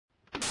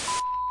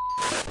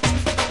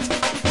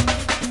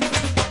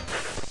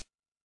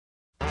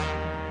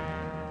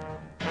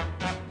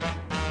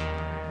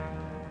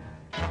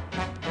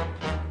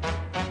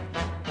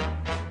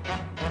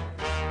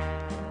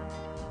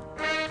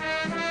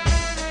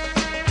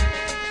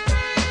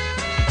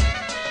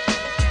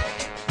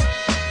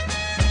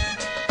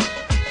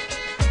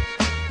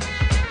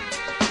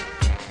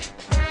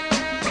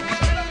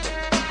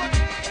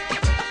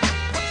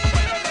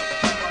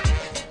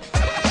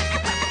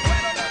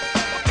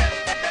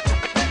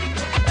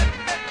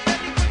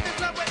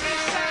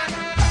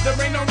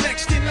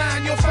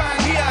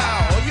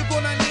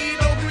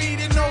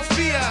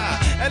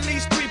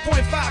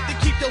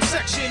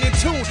section in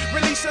tune,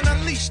 release and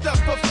unleash the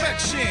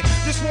perfection.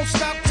 This won't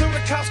stop till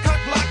the cops cock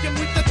block and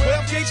with the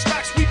 12-gauge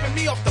stock sweeping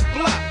me off the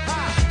block.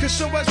 Cause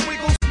show us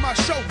wiggles, my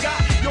show got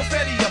your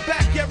fatty, your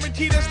back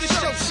guaranteed as the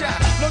show shot.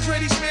 No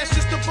Dreddy smash,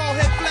 just the ball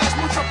head flash,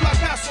 mucho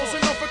placazos,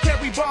 and don't forget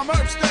we bomb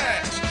herb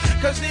stash.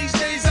 Cause these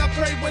days I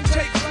pray when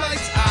take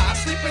flights. I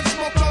sleep and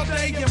smoke all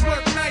day and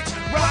work nights.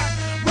 Rock,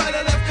 right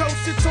or left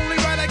coast, it's only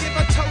right I give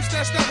a toast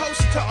as the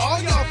host to all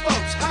y'all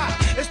folks. Hi,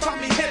 it's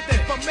time me headed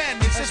for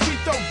madness as we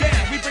throw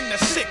down. We bring the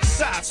six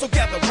sides, so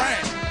gather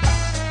round.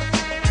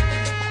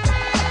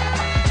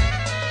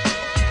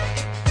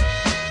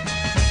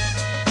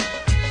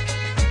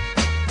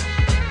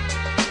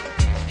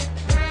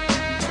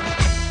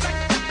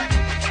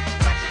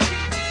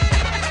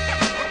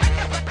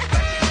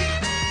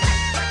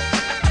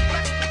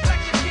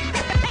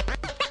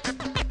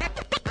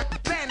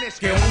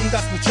 ¿Qué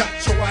ondas,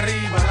 muchacho?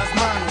 Arriba las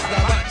manos,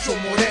 gabacho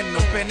moreno,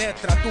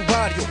 penetra tu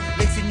barrio.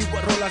 Le enseño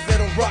a rolas de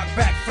rock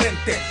back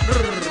frente.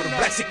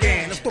 Black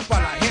again, esto pa'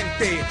 la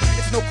gente.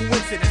 It's no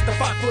coincidence, the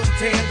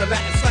 5'10", the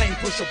Latin slang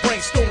push a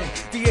brainstorm.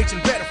 DH in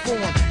better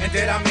form, and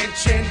did I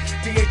mention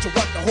DH will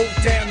rock the whole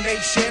damn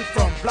nation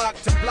from block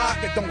to block.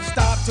 It don't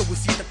stop till we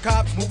see the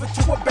cops move it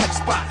to a better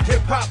spot.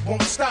 Hip hop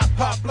won't stop,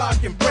 pop,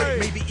 block, and break,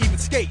 maybe even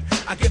skate.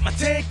 I get my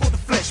tank or the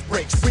flesh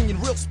breaks, bringing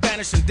real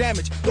Spanish and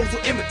damage. Those who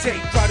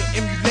imitate try to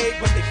emulate,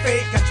 but they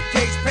fake. Catch your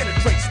case,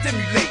 penetrate,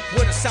 stimulate.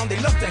 With a sound they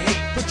love to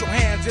hate. Put your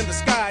hands in the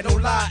sky, no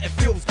lie, it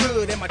feels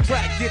good, and my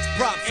track gets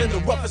props in the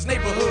roughest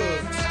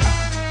neighborhoods.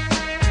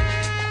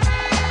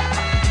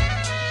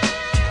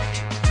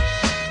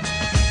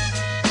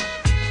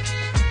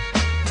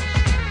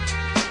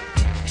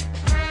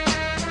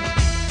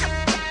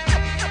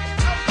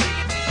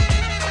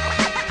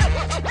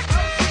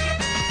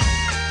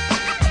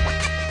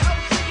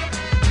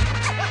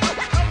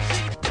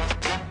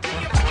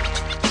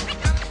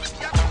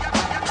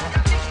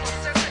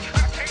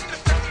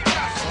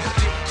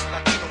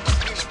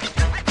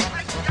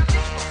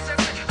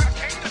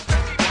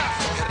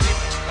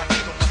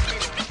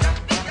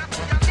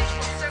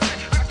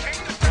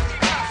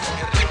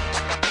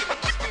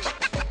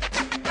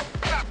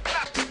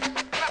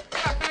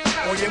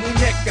 Oye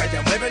muñeca,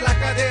 ya mueve la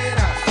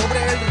cadera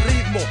sobre el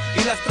ritmo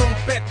y las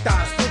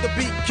trompetas. To the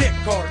beat kick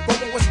hard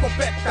como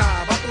escopeta.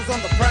 Vatos on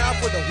the prowl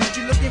for the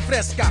hoochie looking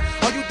fresca.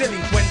 All you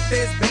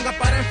delincuentes, venga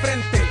para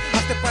enfrente.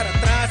 Hazte para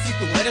atrás si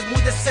tú eres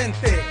muy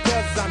decente.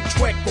 Cause I'm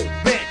chueco,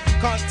 bent,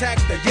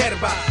 contact the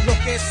hierba. Lo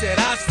que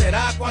será,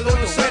 será cuando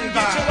yo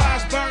vuelva. Get your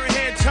eyes burn,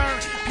 head turn,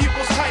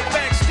 pupils tight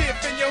back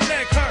stiff and your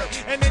neck hurt.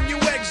 And then you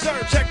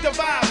exert, check the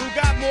vibe. Who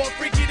got more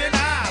freaky than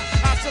I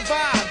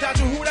survived,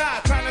 dodge a hoot eye,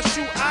 trying to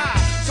shoot eye.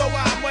 So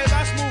I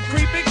mueva smooth,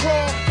 creep and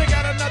crawl. They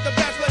got another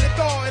batch, let it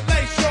thaw and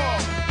lay shaw.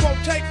 Won't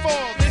take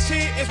fall, this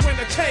here is when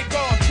the take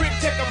off. Trick,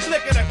 take a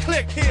flick of the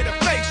click here.